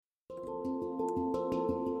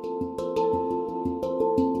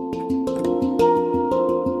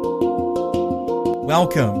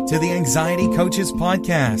Welcome to the Anxiety Coaches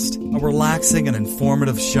Podcast, a relaxing and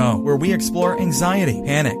informative show where we explore anxiety,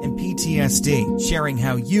 panic, and PTSD, sharing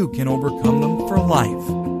how you can overcome them for life.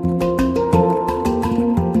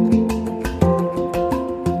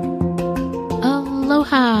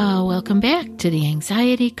 Aloha! Welcome back to the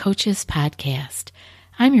Anxiety Coaches Podcast.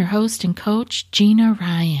 I'm your host and coach, Gina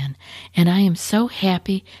Ryan, and I am so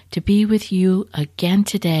happy to be with you again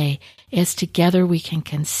today as together we can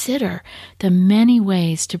consider the many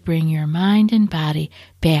ways to bring your mind and body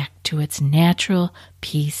back to its natural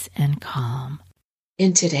peace and calm.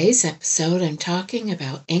 In today's episode, I'm talking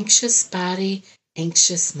about anxious body,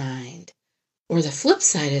 anxious mind, or the flip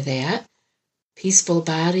side of that, peaceful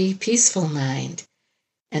body, peaceful mind.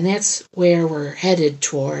 And that's where we're headed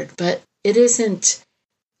toward, but it isn't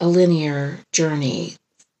a linear journey.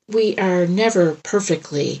 We are never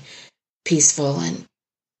perfectly peaceful in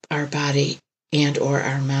our body and or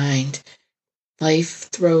our mind. Life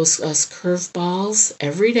throws us curveballs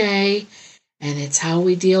every day, and it's how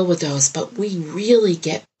we deal with those. But we really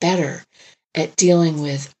get better at dealing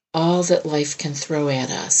with all that life can throw at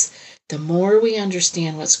us. The more we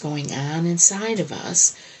understand what's going on inside of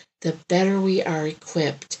us, the better we are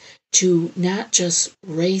equipped to not just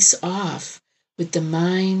race off with the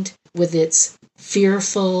mind, with its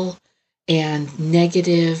fearful and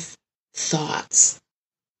negative thoughts.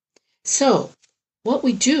 So, what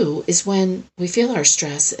we do is when we feel our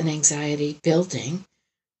stress and anxiety building,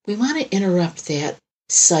 we want to interrupt that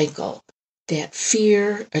cycle, that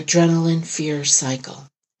fear, adrenaline, fear cycle.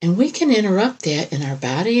 And we can interrupt that in our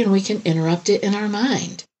body and we can interrupt it in our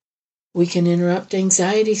mind. We can interrupt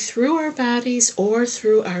anxiety through our bodies or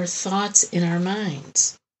through our thoughts in our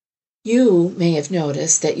minds. You may have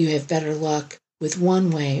noticed that you have better luck with one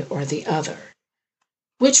way or the other.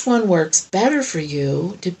 Which one works better for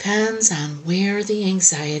you depends on where the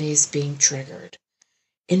anxiety is being triggered.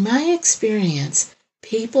 In my experience,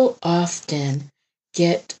 people often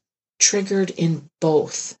get triggered in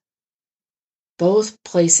both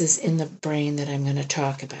places in the brain that I'm going to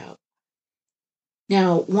talk about.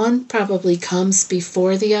 Now, one probably comes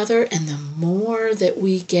before the other, and the more that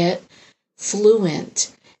we get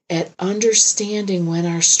fluent at understanding when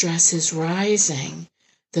our stress is rising,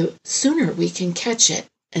 the sooner we can catch it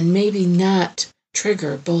and maybe not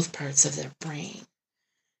trigger both parts of their brain.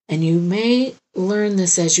 And you may learn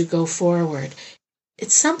this as you go forward.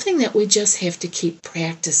 It's something that we just have to keep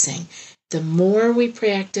practicing. The more we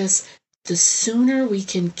practice, the sooner we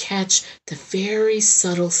can catch the very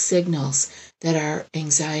subtle signals that our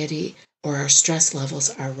anxiety or our stress levels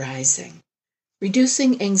are rising.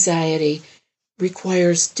 Reducing anxiety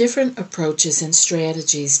requires different approaches and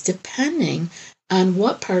strategies depending on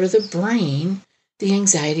what part of the brain the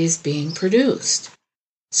anxiety is being produced.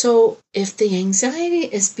 So if the anxiety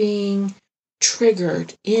is being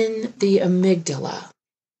triggered in the amygdala,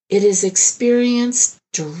 it is experienced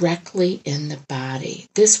directly in the body.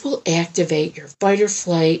 This will activate your fight or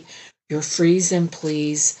flight, your freeze and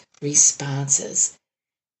please responses.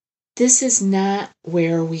 This is not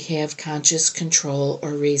where we have conscious control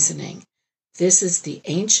or reasoning. This is the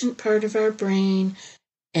ancient part of our brain,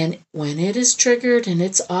 and when it is triggered and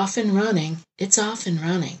it's off and running, it's off and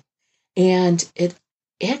running. And it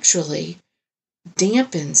actually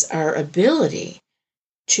dampens our ability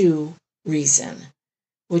to reason,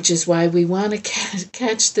 which is why we want to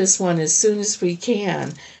catch this one as soon as we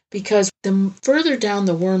can, because the further down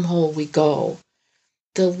the wormhole we go,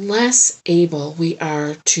 the less able we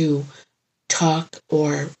are to talk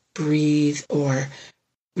or breathe or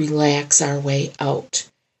relax our way out.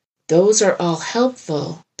 Those are all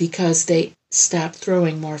helpful because they stop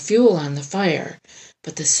throwing more fuel on the fire.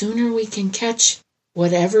 But the sooner we can catch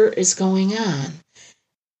whatever is going on,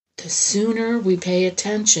 the sooner we pay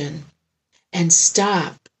attention and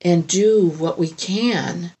stop and do what we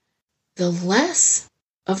can, the less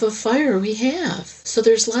of a fire we have. So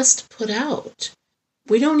there's less to put out.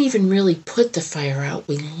 We don't even really put the fire out.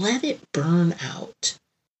 We let it burn out.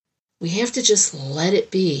 We have to just let it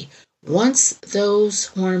be. Once those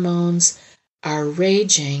hormones are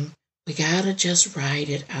raging, we gotta just ride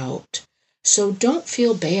it out. So don't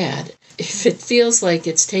feel bad if it feels like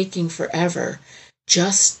it's taking forever.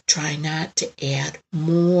 Just try not to add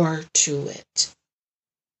more to it.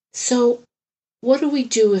 So what do we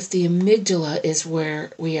do if the amygdala is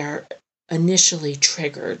where we are initially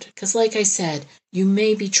triggered? Because like I said, you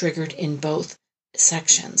may be triggered in both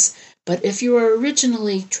sections. But if you were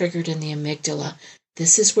originally triggered in the amygdala,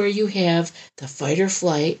 this is where you have the fight or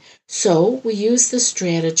flight. So we use the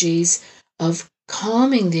strategies of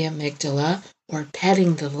calming the amygdala or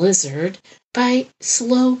petting the lizard by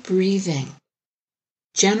slow breathing.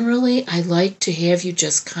 Generally, I like to have you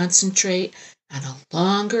just concentrate on a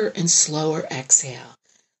longer and slower exhale.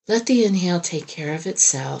 Let the inhale take care of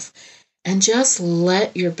itself and just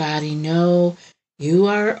let your body know you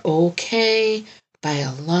are okay by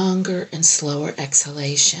a longer and slower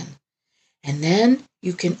exhalation. And then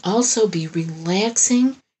you can also be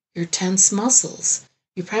relaxing your tense muscles.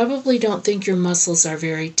 You probably don't think your muscles are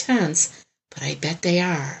very tense, but I bet they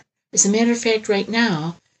are. As a matter of fact, right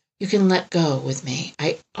now, you can let go with me.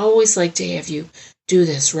 I always like to have you do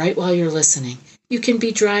this right while you're listening. You can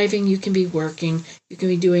be driving, you can be working, you can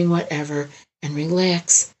be doing whatever, and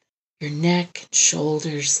relax your neck,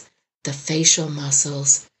 shoulders, the facial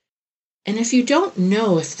muscles. And if you don't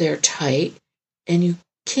know if they're tight and you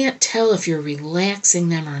can't tell if you're relaxing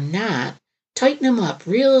them or not, tighten them up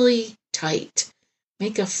really tight.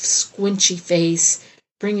 Make a squinchy face,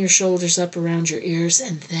 bring your shoulders up around your ears,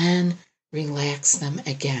 and then relax them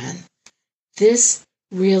again. This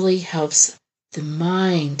really helps the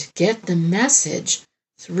mind get the message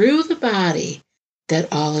through the body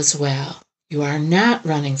that all is well. You are not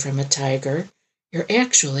running from a tiger. You're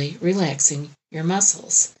actually relaxing your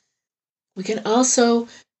muscles. We can also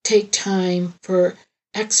take time for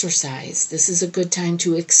exercise. This is a good time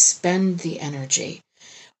to expend the energy.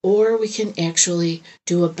 Or we can actually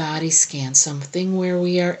do a body scan, something where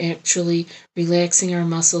we are actually relaxing our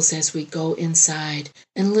muscles as we go inside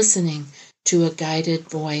and listening to a guided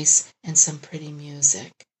voice and some pretty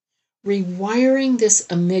music. Rewiring this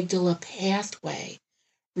amygdala pathway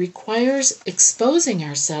requires exposing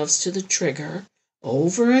ourselves to the trigger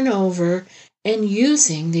over and over and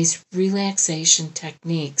using these relaxation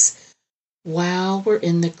techniques while we're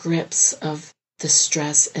in the grips of the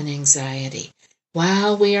stress and anxiety.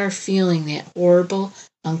 While we are feeling that horrible,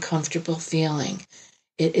 uncomfortable feeling,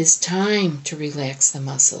 it is time to relax the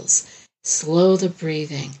muscles, slow the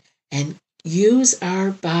breathing, and use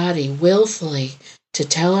our body willfully to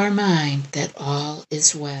tell our mind that all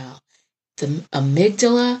is well. The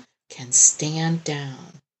amygdala can stand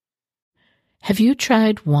down. Have you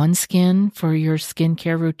tried OneSkin for your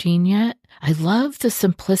skincare routine yet? I love the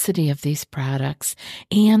simplicity of these products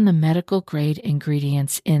and the medical-grade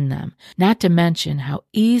ingredients in them, not to mention how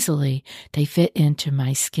easily they fit into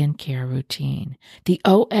my skincare routine. The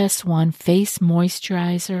OS1 Face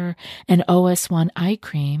Moisturizer and OS1 Eye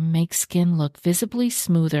Cream make skin look visibly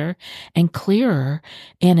smoother and clearer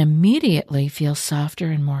and immediately feel softer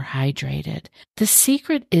and more hydrated. The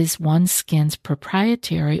secret is OneSkin's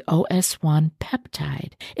proprietary OS1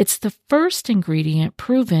 peptide. It's the first ingredient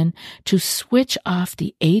proven to switch off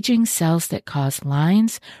the aging cells that cause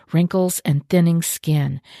lines, wrinkles, and thinning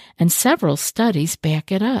skin, and several studies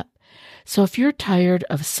back it up. So if you're tired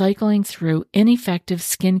of cycling through ineffective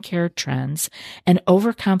skincare trends and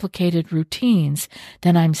overcomplicated routines,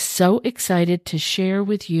 then I'm so excited to share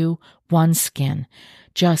with you OneSkin,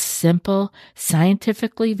 just simple,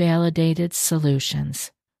 scientifically validated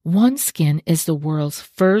solutions. OneSkin is the world's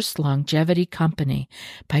first longevity company.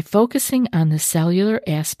 By focusing on the cellular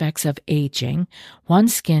aspects of aging,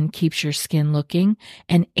 OneSkin keeps your skin looking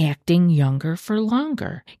and acting younger for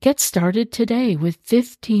longer. Get started today with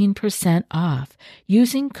 15% off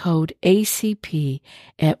using code ACP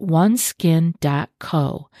at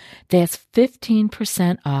oneskin.co. That's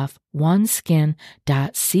 15% off oneskin.co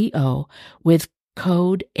with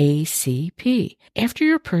code ACP. After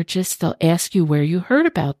your purchase, they'll ask you where you heard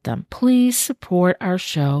about them. Please support our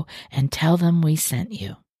show and tell them we sent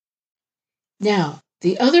you. Now,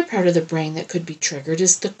 the other part of the brain that could be triggered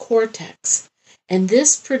is the cortex, and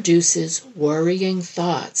this produces worrying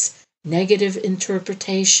thoughts, negative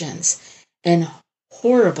interpretations, and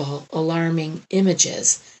horrible, alarming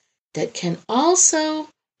images that can also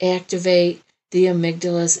activate the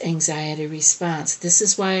amygdala's anxiety response. This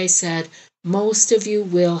is why I said most of you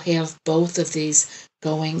will have both of these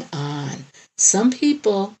going on. Some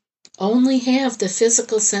people only have the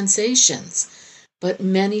physical sensations, but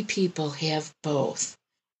many people have both.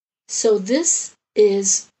 So this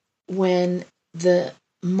is when the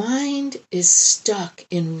mind is stuck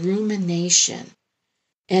in rumination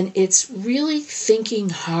and it's really thinking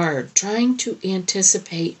hard, trying to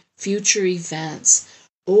anticipate future events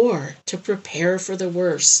or to prepare for the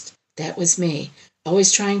worst. That was me.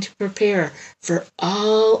 Always trying to prepare for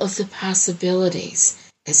all of the possibilities,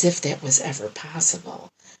 as if that was ever possible.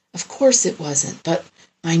 Of course it wasn't, but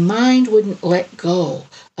my mind wouldn't let go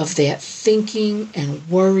of that thinking and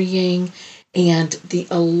worrying and the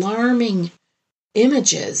alarming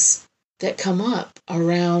images that come up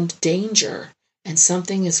around danger and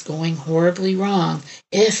something is going horribly wrong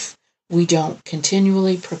if we don't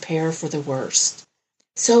continually prepare for the worst.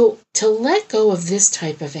 So to let go of this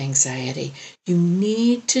type of anxiety, you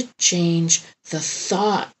need to change the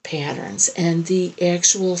thought patterns and the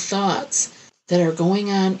actual thoughts that are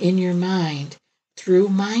going on in your mind through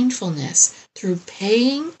mindfulness, through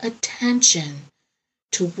paying attention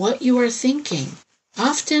to what you are thinking.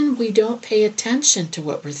 Often we don't pay attention to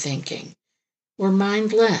what we're thinking. We're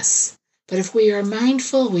mindless. But if we are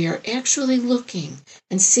mindful, we are actually looking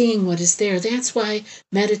and seeing what is there. That's why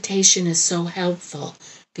meditation is so helpful,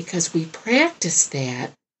 because we practice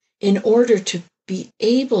that in order to be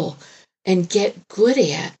able and get good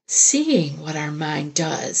at seeing what our mind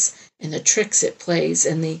does and the tricks it plays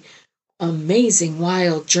and the amazing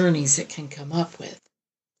wild journeys it can come up with.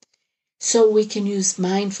 So we can use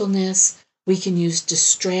mindfulness, we can use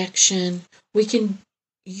distraction, we can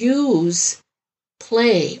use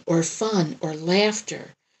play or fun or laughter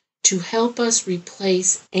to help us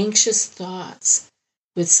replace anxious thoughts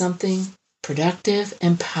with something productive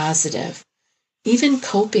and positive, even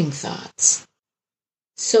coping thoughts.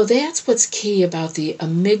 So that's what's key about the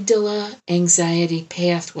amygdala anxiety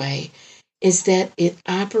pathway, is that it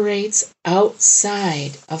operates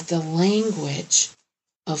outside of the language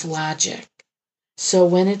of logic. So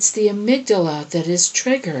when it's the amygdala that is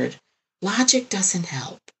triggered, logic doesn't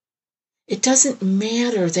help. It doesn't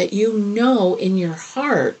matter that you know in your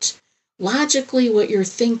heart, logically, what you're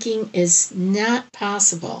thinking is not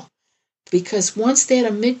possible. Because once that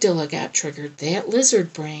amygdala got triggered, that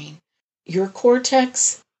lizard brain, your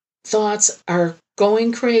cortex thoughts are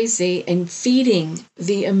going crazy and feeding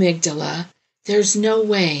the amygdala. There's no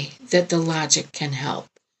way that the logic can help.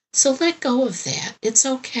 So let go of that. It's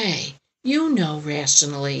okay. You know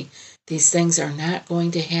rationally these things are not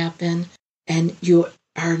going to happen, and you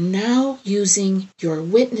are now using your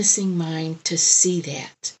witnessing mind to see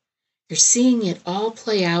that. You're seeing it all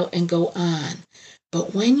play out and go on.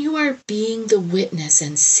 But when you are being the witness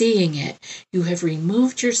and seeing it, you have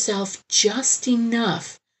removed yourself just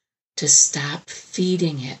enough to stop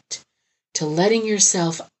feeding it, to letting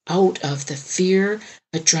yourself out of the fear,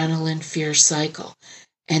 adrenaline, fear cycle.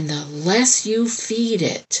 And the less you feed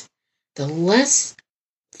it, the less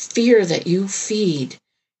fear that you feed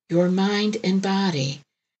your mind and body,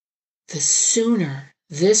 the sooner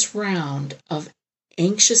this round of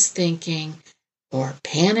anxious thinking or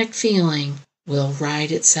panic feeling will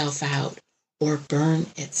ride itself out or burn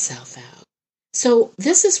itself out. So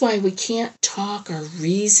this is why we can't talk or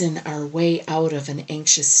reason our way out of an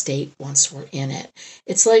anxious state once we're in it.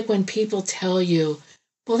 It's like when people tell you,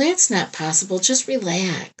 well, that's not possible, just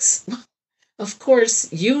relax. Of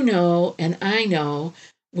course, you know and I know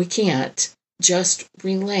we can't just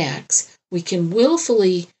relax. We can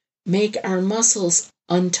willfully make our muscles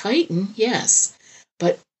untighten, yes,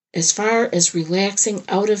 but as far as relaxing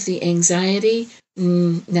out of the anxiety,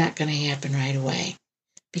 not going to happen right away.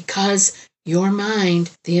 Because your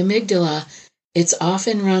mind, the amygdala, it's off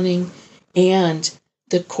and running, and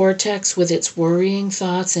the cortex with its worrying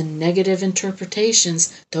thoughts and negative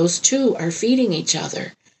interpretations, those two are feeding each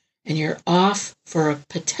other, and you're off for a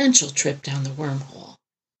potential trip down the wormhole.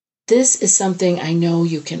 This is something I know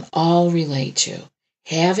you can all relate to.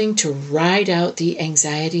 Having to ride out the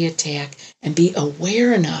anxiety attack and be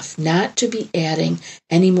aware enough not to be adding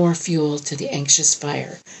any more fuel to the anxious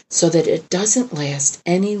fire so that it doesn't last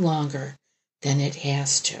any longer than it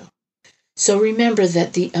has to. So remember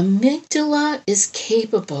that the amygdala is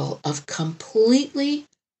capable of completely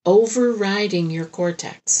overriding your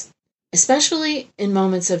cortex, especially in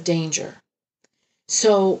moments of danger.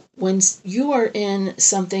 So when you are in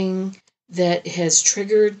something that has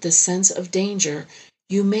triggered the sense of danger,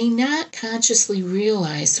 you may not consciously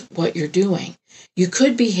realize what you're doing. You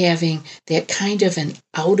could be having that kind of an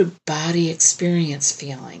out-of-body experience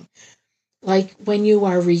feeling, like when you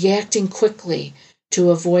are reacting quickly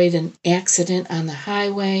to avoid an accident on the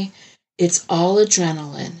highway. It's all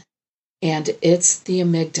adrenaline, and it's the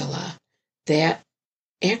amygdala that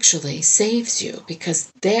actually saves you,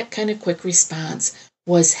 because that kind of quick response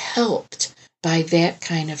was helped by that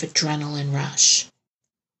kind of adrenaline rush.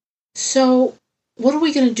 So, what are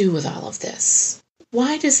we going to do with all of this?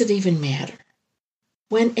 Why does it even matter?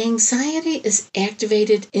 When anxiety is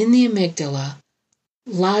activated in the amygdala,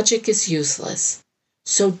 logic is useless.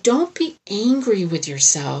 So don't be angry with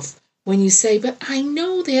yourself when you say, but I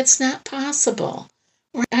know that's not possible,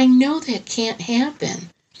 or I know that can't happen.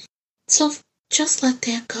 So just let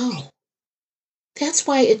that go. That's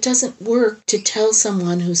why it doesn't work to tell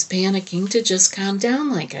someone who's panicking to just calm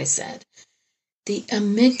down, like I said. The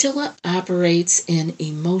amygdala operates in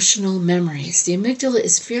emotional memories. The amygdala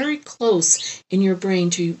is very close in your brain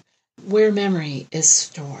to where memory is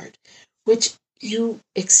stored, which you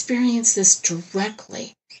experience this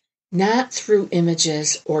directly, not through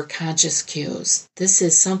images or conscious cues. This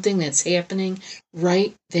is something that's happening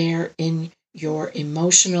right there in your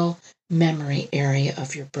emotional memory area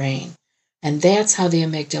of your brain. And that's how the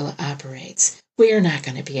amygdala operates. We are not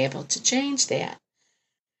going to be able to change that.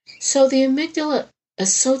 So the amygdala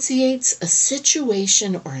associates a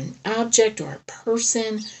situation or an object or a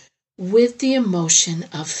person with the emotion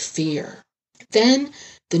of fear. Then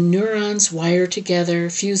the neurons wire together,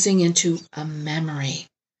 fusing into a memory.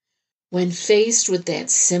 When faced with that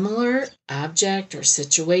similar object or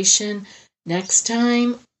situation next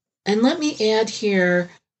time, and let me add here,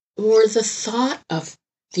 or the thought of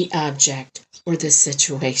the object or the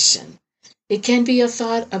situation. It can be a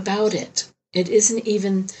thought about it. It isn't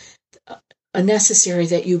even necessary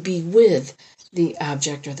that you be with the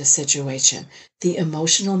object or the situation. The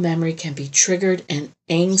emotional memory can be triggered and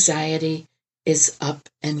anxiety is up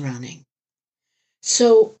and running.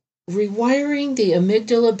 So, rewiring the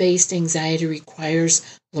amygdala-based anxiety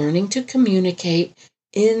requires learning to communicate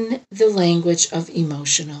in the language of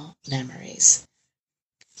emotional memories.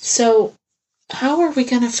 So, how are we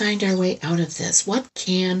going to find our way out of this? What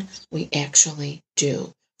can we actually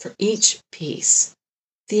do for each piece?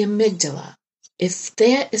 The amygdala. If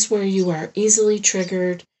that is where you are easily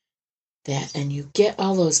triggered, and you get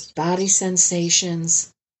all those body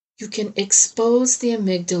sensations, you can expose the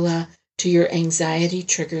amygdala to your anxiety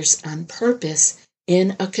triggers on purpose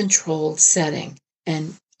in a controlled setting.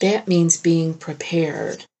 And that means being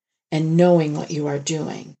prepared and knowing what you are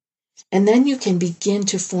doing. And then you can begin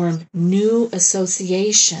to form new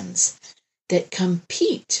associations that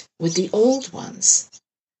compete with the old ones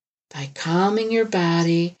by calming your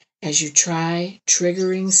body as you try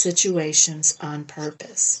triggering situations on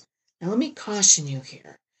purpose. Now, let me caution you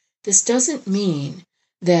here. This doesn't mean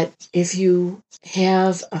that if you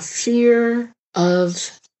have a fear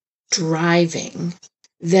of driving,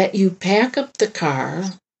 that you pack up the car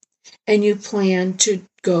and you plan to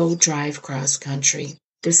go drive cross country.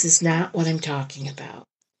 This is not what I'm talking about.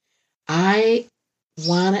 I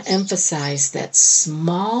want to emphasize that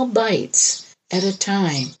small bites at a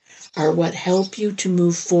time are what help you to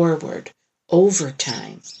move forward over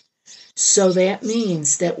time. So that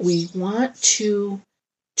means that we want to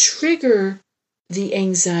trigger the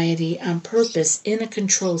anxiety on purpose in a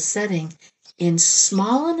controlled setting in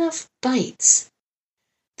small enough bites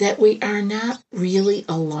that we are not really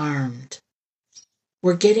alarmed.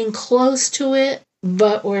 We're getting close to it,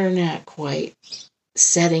 but we're not quite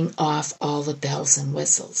setting off all the bells and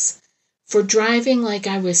whistles. For driving, like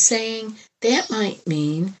I was saying, that might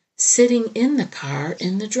mean sitting in the car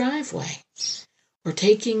in the driveway. We're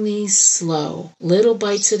taking these slow, little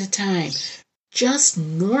bites at a time, just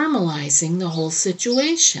normalizing the whole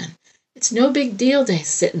situation. It's no big deal to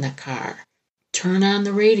sit in the car, turn on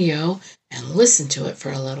the radio, and listen to it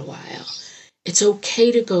for a little while. It's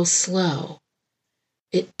okay to go slow.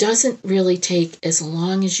 It doesn't really take as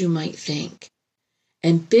long as you might think.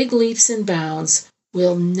 And big leaps and bounds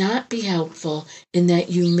will not be helpful in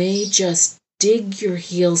that you may just dig your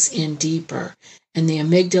heels in deeper, and the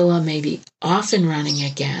amygdala may be off and running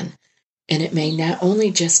again. And it may not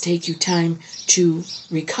only just take you time to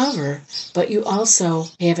recover, but you also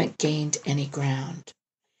haven't gained any ground.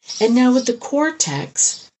 And now with the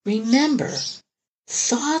cortex, remember,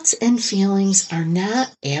 thoughts and feelings are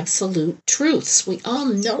not absolute truths. We all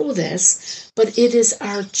know this, but it is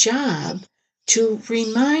our job to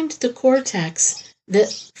remind the cortex that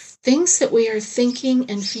things that we are thinking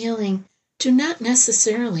and feeling do not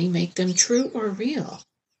necessarily make them true or real.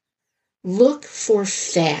 Look for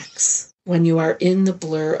facts when you are in the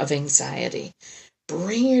blur of anxiety.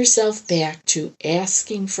 Bring yourself back to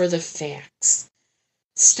asking for the facts.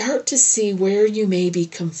 Start to see where you may be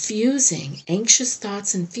confusing anxious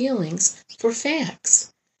thoughts and feelings for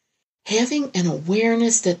facts. Having an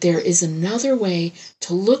awareness that there is another way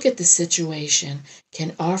to look at the situation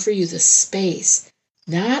can offer you the space,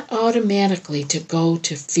 not automatically to go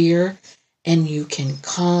to fear, and you can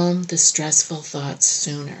calm the stressful thoughts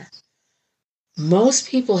sooner. Most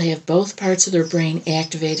people have both parts of their brain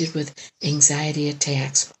activated with anxiety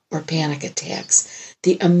attacks or panic attacks.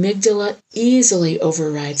 The amygdala easily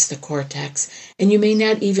overrides the cortex, and you may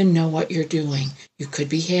not even know what you're doing. You could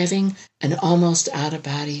be having an almost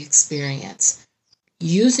out-of-body experience.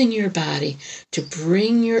 Using your body to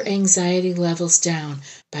bring your anxiety levels down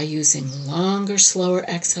by using longer, slower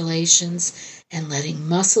exhalations and letting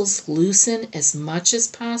muscles loosen as much as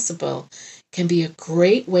possible can be a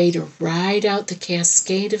great way to ride out the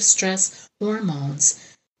cascade of stress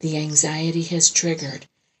hormones the anxiety has triggered,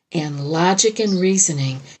 and logic and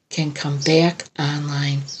reasoning can come back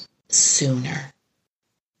online sooner.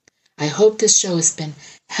 I hope this show has been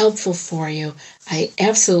helpful for you. I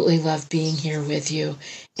absolutely love being here with you,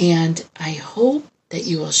 and I hope that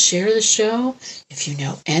you will share the show if you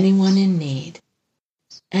know anyone in need.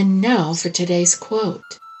 And now for today's quote.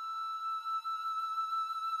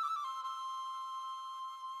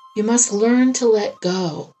 You must learn to let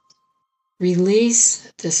go.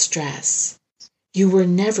 Release the stress. You were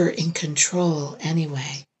never in control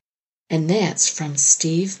anyway. And that's from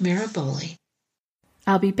Steve Maraboli.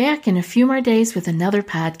 I'll be back in a few more days with another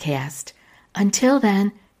podcast. Until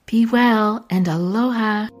then, be well and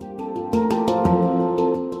aloha.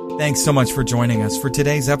 Thanks so much for joining us for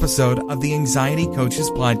today's episode of the Anxiety Coaches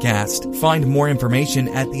Podcast. Find more information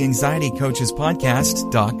at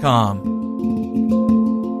theanxietycoachespodcast.com.